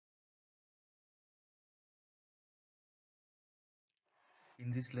In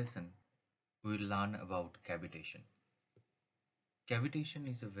this lesson, we will learn about cavitation. Cavitation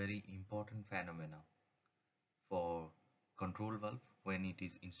is a very important phenomena for control valve when it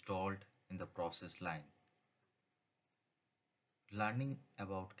is installed in the process line. Learning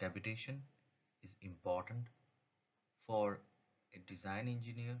about cavitation is important for a design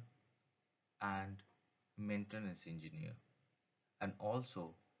engineer and maintenance engineer, and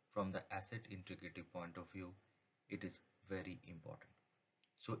also from the asset integrity point of view, it is very important.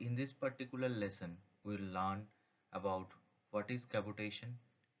 So in this particular lesson, we will learn about what is cavitation,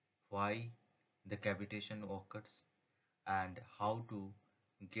 why the cavitation occurs, and how to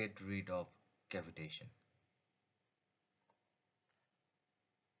get rid of cavitation.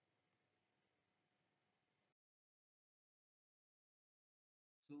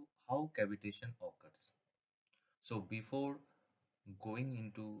 So how cavitation occurs? So before going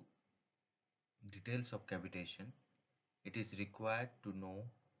into details of cavitation, it is required to know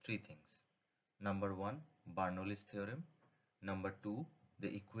three things. Number one, Bernoulli's theorem. Number two,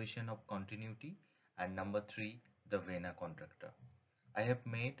 the equation of continuity. And number three, the vena contracta. I have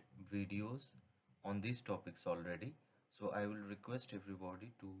made videos on these topics already, so I will request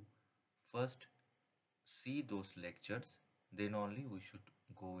everybody to first see those lectures, then only we should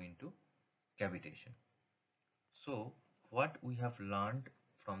go into cavitation. So what we have learned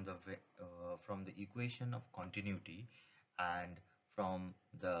from the equation of continuity and from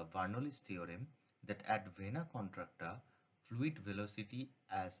the Bernoulli's theorem, that at vena contracta fluid velocity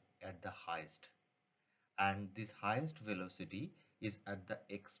is at the highest, and this highest velocity is at the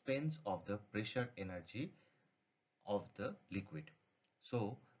expense of the pressure energy of the liquid.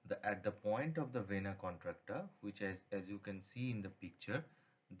 So at the point of the vena contracta, which as you can see in the picture,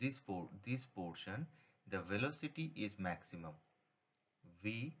 this portion, the velocity is maximum.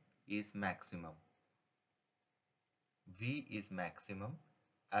 V is maximum. V is maximum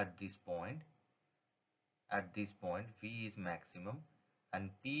at this point. At this point, V is maximum and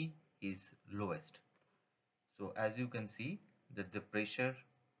P is lowest. So as you can see that the pressure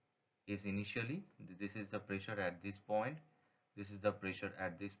is initially, this is the pressure at this point, this is the pressure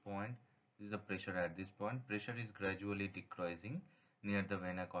at this point, this is the pressure at this point. Pressure is gradually decreasing near the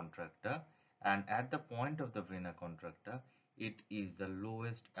vena contracta, and at the point of the vena contracta, it is the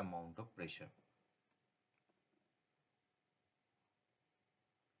lowest amount of pressure.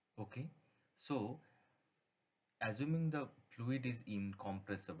 Okay, so assuming the fluid is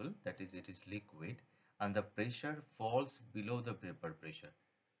incompressible, that is, it is liquid, and the pressure falls below the vapor pressure.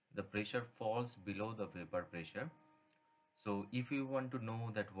 The pressure falls below the vapor pressure. So if you want to know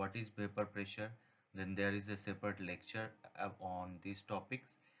that what is vapor pressure, then there is a separate lecture on these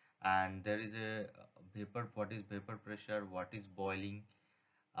topics, and there is a what is vapor pressure, what is boiling.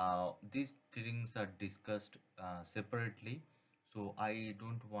 These things are discussed separately, so I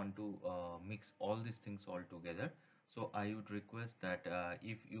don't want to mix all these things all together. So I would request that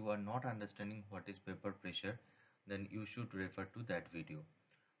if you are not understanding what is vapor pressure, then you should refer to that video.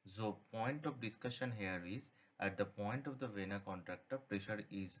 So point of discussion here is, at the point of the vena contracta, pressure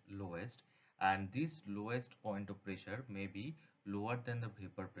is lowest, and this lowest point of pressure may be lower than the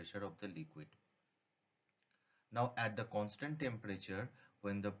vapor pressure of the liquid. Now at the constant temperature,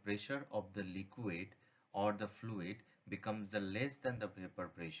 when the pressure of the liquid or the fluid becomes the less than the vapor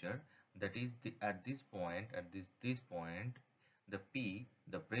pressure, that is at this point, this point, the P,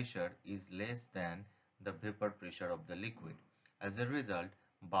 the pressure is less than the vapor pressure of the liquid. As a result,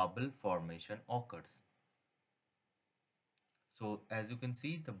 bubble formation occurs. So as you can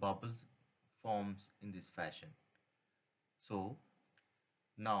see, the bubbles forms in this fashion. So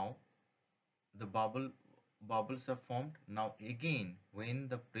now the bubbles are formed. Now again, when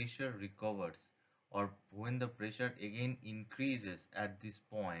the pressure recovers, or when the pressure again increases at this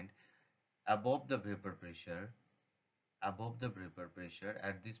point above the vapor pressure, at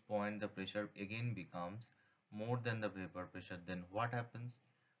this point the pressure again becomes more than the vapor pressure, then what happens?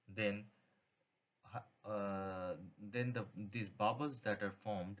 Then these bubbles that are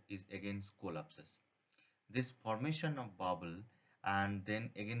formed is again collapses. This formation of bubble and then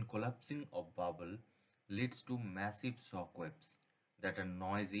again collapsing of bubble leads to massive shock waves that are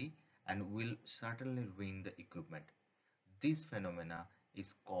noisy and will certainly ruin the equipment. This phenomena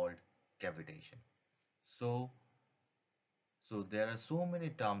is called cavitation. So there are so many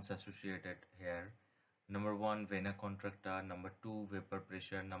terms associated here. Number one, vena contracta. Number two, vapor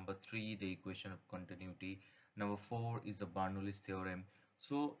pressure. Number three, the equation of continuity. Number four is the Bernoulli's theorem.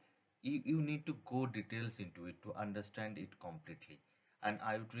 So you need to go details into it to understand it completely. And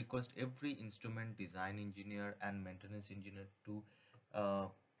I would request every instrument design engineer and maintenance engineer to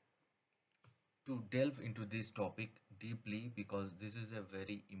delve into this topic deeply because this is a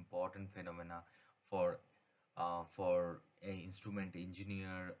very important phenomena for for a instrument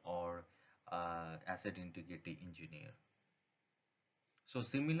engineer or asset integrity engineer. So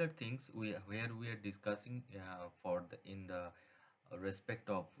similar things where we are discussing for the in the respect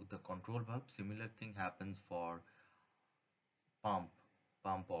of the control valve, similar thing happens for pump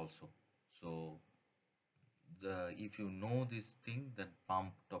pump also. So the if you know this thing, then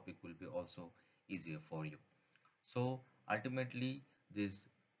pump topic will be also easier for you. So ultimately, this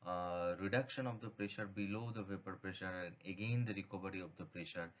reduction of the pressure below the vapor pressure and again the recovery of the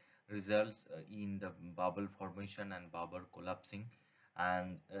pressure results in the bubble formation and bubble collapsing.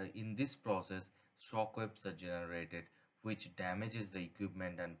 And in this process, shock waves are generated, which damages the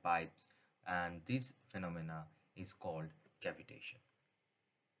equipment and pipes. And this phenomena is called cavitation.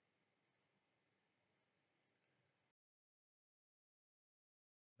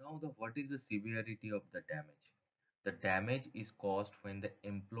 Now, what is the severity of the damage? The damage is caused when the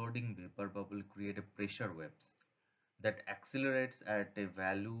imploding vapor bubble create a pressure waves that accelerates at a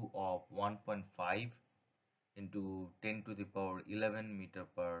value of 1.5 into 10 to the power 11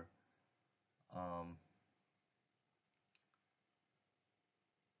 um,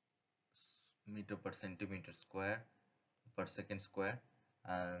 meter per centimeter square per second square,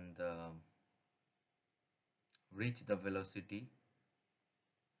 and reach the velocity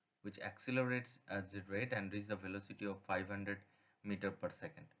which accelerates at the rate and reach the velocity of 500 meter per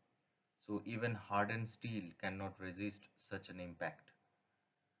second. So even hardened steel cannot resist such an impact,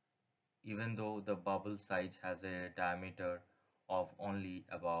 even though the bubble size has a diameter of only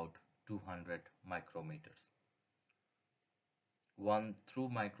about 200 micrometers. One, through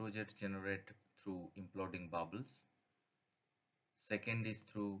microjets generate through imploding bubbles. Second is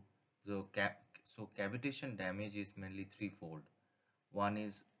through the cavitation damage is mainly threefold. One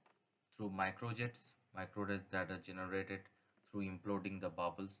is through microjets that are generated through imploding the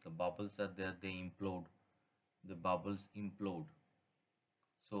bubbles. The bubbles are there, they implode. The bubbles implode.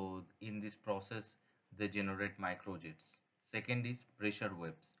 So in this process, they generate microjets. Second is pressure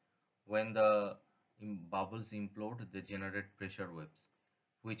waves. When the bubbles implode, they generate pressure waves,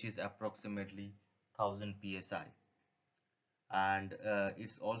 which is approximately 1000 psi. And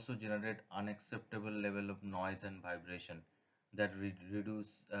it's also generate unacceptable level of noise and vibration that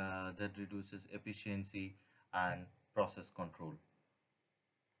reduces efficiency and process control.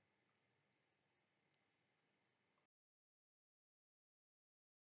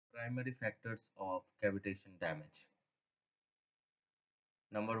 Primary factors of cavitation damage.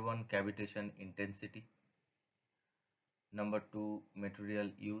 Number one, cavitation intensity. Number two, material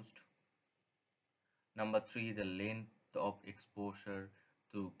used. Number three, the length of exposure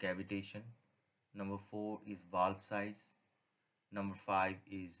to cavitation. Number four is valve size. Number five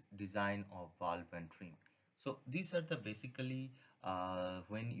is design of valve and trim. So these are the basically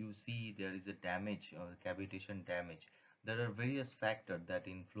when you see there is a damage or cavitation damage, there are various factors that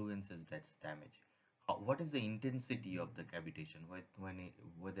influences that damage. What is the intensity of the cavitation?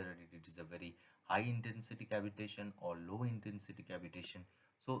 Whether it is a very high intensity cavitation or low intensity cavitation.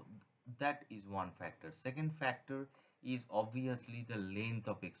 So that is one factor. Second factor is obviously the length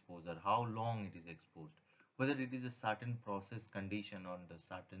of exposure, how long it is exposed, whether it is a certain process condition on the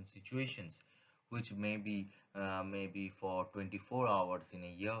certain situations, which may be for 24 hours in a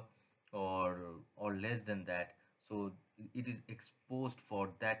year or less than that. So it is exposed for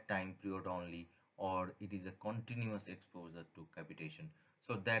that time period only, or it is a continuous exposure to cavitation.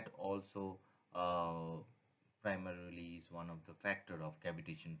 So that also primarily is one of the factor of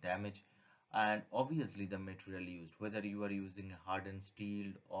cavitation damage. And obviously the material used, whether you are using hardened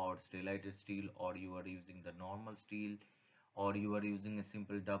steel or steelite steel, or you are using the normal steel, or you are using a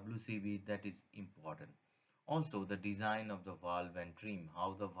simple WCB, that is important. Also the design of the valve and trim,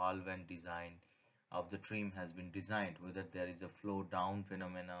 how the valve and design of the trim has been designed, whether there is a flow down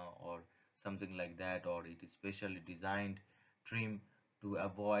phenomena or something like that, or it is specially designed trim to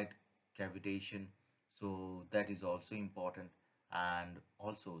avoid cavitation. So that is also important. And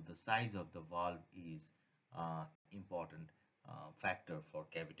also the size of the valve is important factor for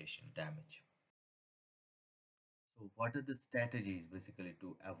cavitation damage. So what are the strategies basically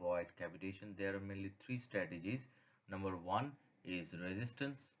to avoid cavitation? There are mainly three strategies. Number one is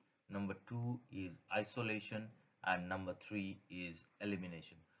resistance, number two is isolation, and number three is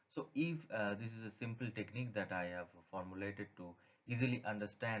elimination. So if this is a simple technique that I have formulated to easily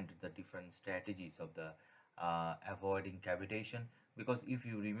understand the different strategies of the avoiding cavitation, because if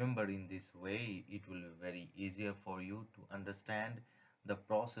you remember in this way, it will be very easier for you to understand the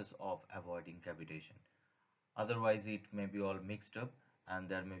process of avoiding cavitation. Otherwise it may be all mixed up and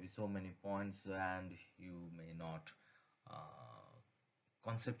there may be so many points and you may not uh,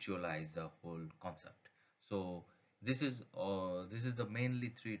 conceptualize the whole concept. So this is the mainly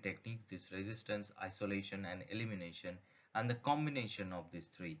three techniques: this resistance, isolation, and elimination, and the combination of these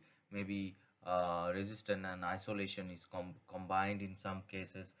three. Maybe resistance and isolation is combined in some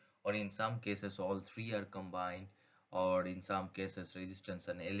cases, or in some cases all three are combined, or in some cases resistance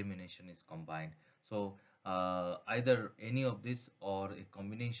and elimination is combined. So either any of this or a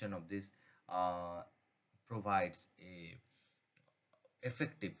combination of this uh, provides a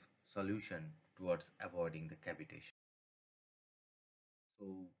effective solution towards avoiding the cavitation. So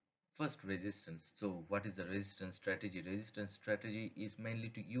first, resistance. So what is the resistance strategy? Resistance strategy is mainly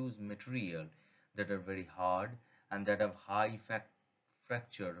to use material that are very hard and that have high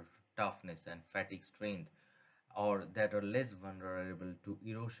fracture toughness and fatigue strength, or that are less vulnerable to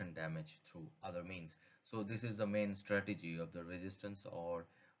erosion damage through other means. So this is the main strategy of the resistance, or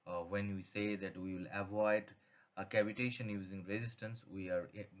when we say that we will avoid a cavitation using resistance, we are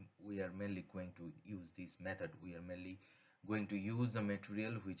mainly going to use this method. We are mainly going to use the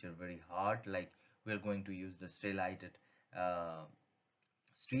material which are very hard, like we are going to use the steelated uh,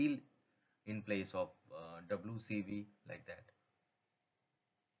 steel in place of WCV, like that.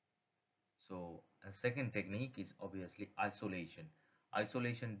 So a second technique is obviously isolation.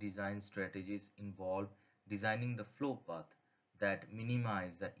 Isolation design strategies involve designing the flow path that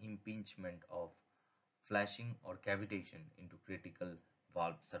minimize the impingement of flashing or cavitation into critical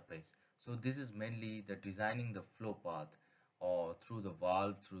valve surface. So this is mainly the designing the flow path or through the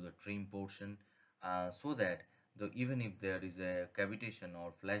valve, through the trim portion, so that even if there is a cavitation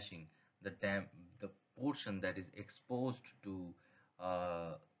or flashing, the portion that is exposed to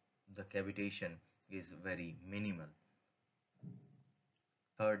uh, the cavitation is very minimal.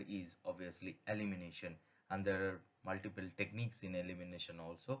 Third is obviously elimination, and there are multiple techniques in elimination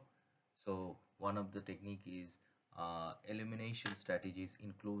also. So one of the technique is elimination strategies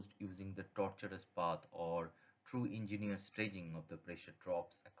includes using the tortuous path or true engineered staging of the pressure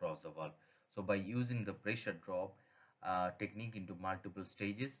drops across the valve. So by using the pressure drop technique into multiple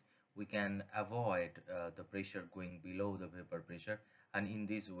stages, we can avoid the pressure going below the vapor pressure, and in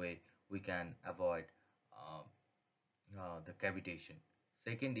this way we can avoid uh, the cavitation.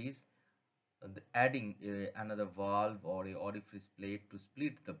 Second is adding another valve or a orifice plate to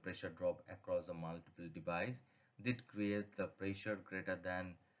split the pressure drop across a multiple device. That creates the pressure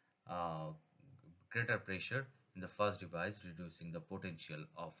uh, greater pressure in the first device, reducing the potential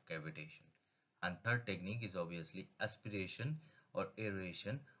of cavitation. And third technique is obviously aspiration or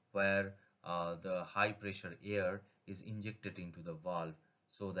aeration, where the high pressure air is injected into the valve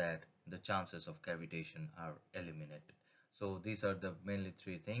so that the chances of cavitation are eliminated. So these are the mainly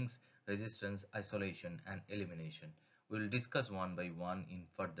three things: resistance, isolation, and elimination. We will discuss one by one in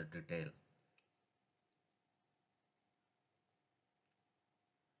further detail.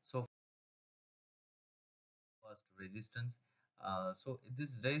 So first, resistance. So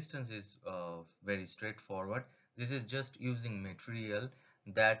this resistance is very straightforward. This is just using material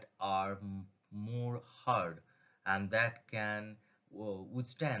that are more hard and that can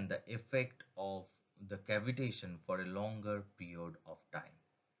withstand the effect of the cavitation for a longer period of time.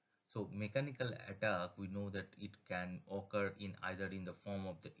 So mechanical attack, we know that it can occur in either in the form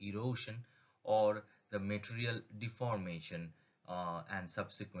of the erosion or the material deformation and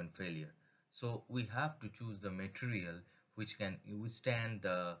subsequent failure. So we have to choose the material which can withstand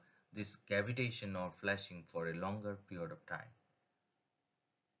this cavitation or flashing for a longer period of time.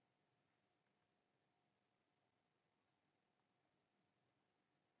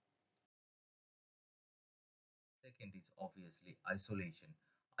 Second is obviously isolation.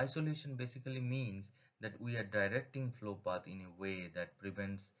 Isolation basically means that we are directing flow path in a way that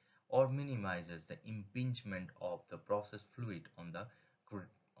prevents or minimizes the impingement of the process fluid on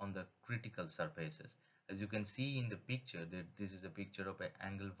the critical surfaces. As you can see in the picture, that this is a picture of an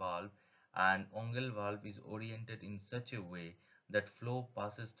angle valve, and angle valve is oriented in such a way that flow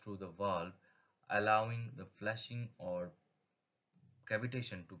passes through the valve, allowing the flushing or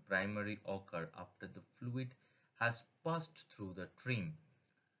cavitation to primarily occur after the fluid has passed through the trim.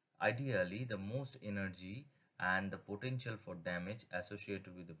 Ideally, the most energy and the potential for damage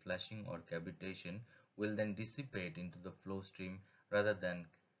associated with the flushing or cavitation will then dissipate into the flow stream rather than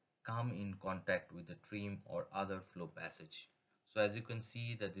come in contact with the trim or other flow passage. So as you can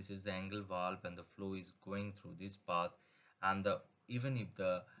see that this is the angle valve and the flow is going through this path, and even if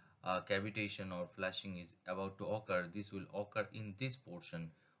the cavitation or flushing is about to occur, this will occur in this portion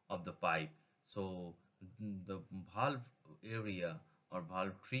of the pipe. So the valve area or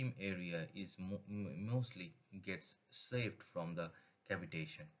valve trim area is mostly gets saved from the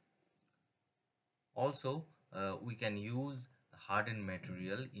cavitation. Also, we can use hardened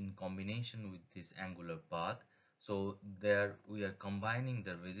material in combination with this angular path. So there we are combining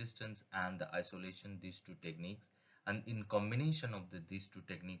the resistance and the isolation, these two techniques, and in combination of these two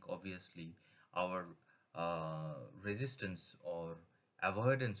techniques, obviously our resistance or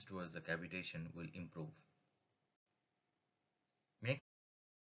avoidance towards the cavitation will improve. Make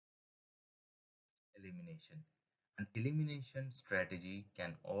elimination. An elimination strategy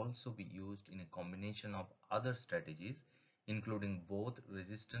can also be used in a combination of other strategies, including both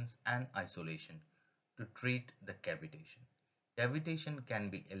resistance and isolation, to treat the cavitation. Cavitation can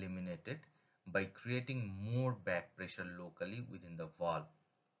be eliminated by creating more back pressure locally within the valve.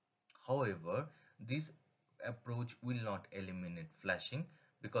 However, this approach will not eliminate flushing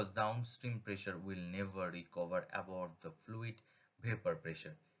because downstream pressure will never recover above the fluid vapor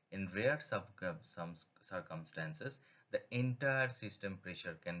pressure. In rare some circumstances, the entire system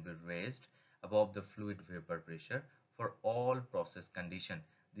pressure can be raised above the fluid vapor pressure for all process condition.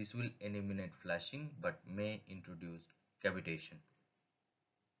 This will eliminate flushing but may introduce cavitation.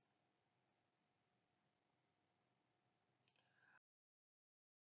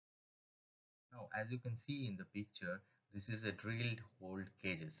 Now, as you can see in the picture, this is a drilled hole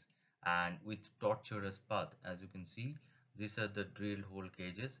cages and with tortuous path. As you can see, these are the drilled hole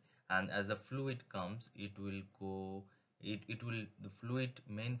cages, and as the fluid comes, it will go, it will, the fluid,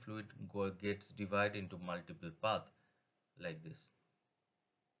 main fluid gets divided into multiple path like this,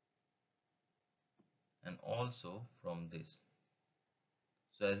 and also from this.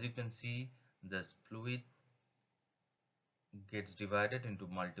 So as you can see, this fluid gets divided into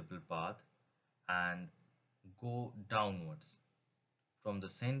multiple path and go downwards from the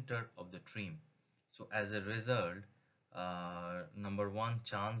center of the trim. So as a result, number one,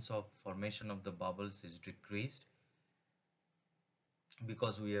 chance of formation of the bubbles is decreased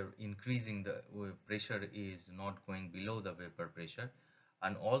because we are increasing the pressure is not going below the vapor pressure,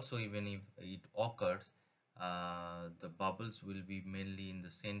 and also even if it occurs, the bubbles will be mainly in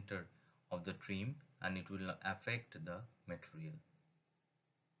the center of the trim and it will affect the material.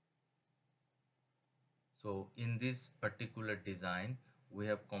 So in this particular design, we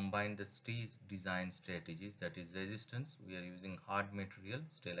have combined the stage design strategies, that is resistance. We are using hard material,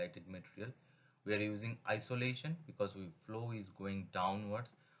 stellite material. We are using isolation because we flow is going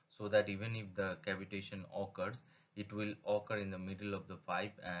downwards, so that even if the cavitation occurs, it will occur in the middle of the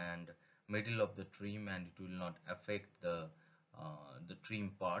pipe and middle of the trim, and it will not affect the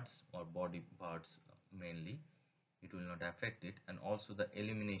trim parts or body parts mainly. It will not affect it. And also the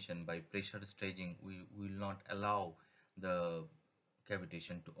elimination by pressure staging, we will not allow the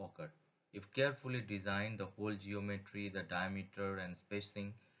cavitation to occur. If carefully designed, the whole geometry, the diameter and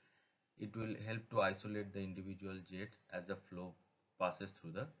spacing, it will help to isolate the individual jets as the flow passes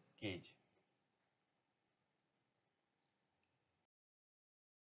through the cage.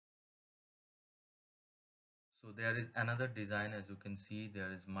 So there is another design. As you can see,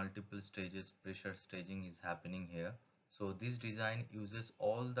 there is multiple stages, pressure staging is happening here. So this design uses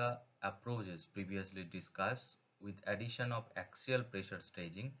all the approaches previously discussed with addition of axial pressure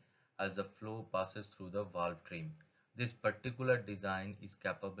staging as the flow passes through the valve trim. This particular design is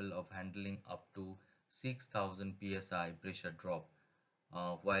capable of handling up to 6000 psi pressure drop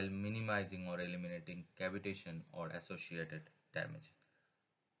while minimizing or eliminating cavitation or associated damage.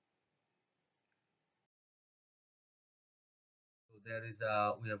 So there is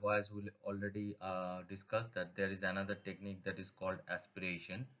we have, as we already discussed, that there is another technique that is called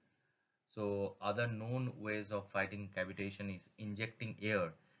aspiration. So other known ways of fighting cavitation is injecting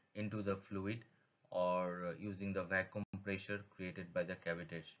air into the fluid or using the vacuum pressure created by the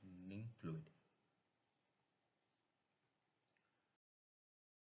cavitating fluid.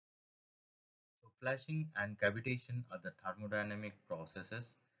 So flashing and cavitation are the thermodynamic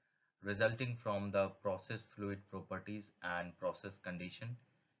processes resulting from the process fluid properties and process condition.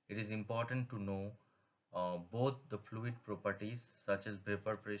 It is important to know both the fluid properties such as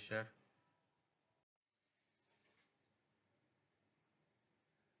vapor pressure.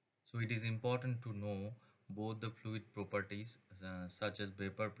 So it is important to know both the fluid properties such as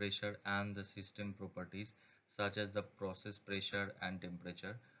vapor pressure and the system properties such as the process pressure and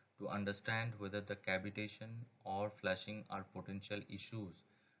temperature to understand whether the cavitation or flashing are potential issues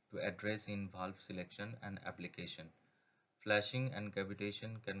to address in valve selection and application. Flashing and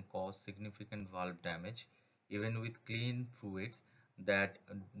cavitation can cause significant valve damage even with clean fluids that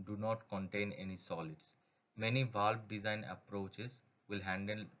do not contain any solids. Many valve design approaches will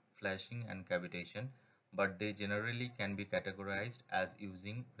handle flashing and cavitation, but they generally can be categorized as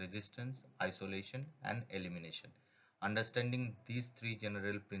using resistance, isolation, and elimination. Understanding these three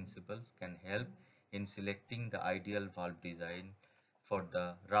general principles can help in selecting the ideal valve design for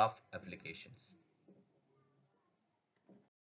the rough applications.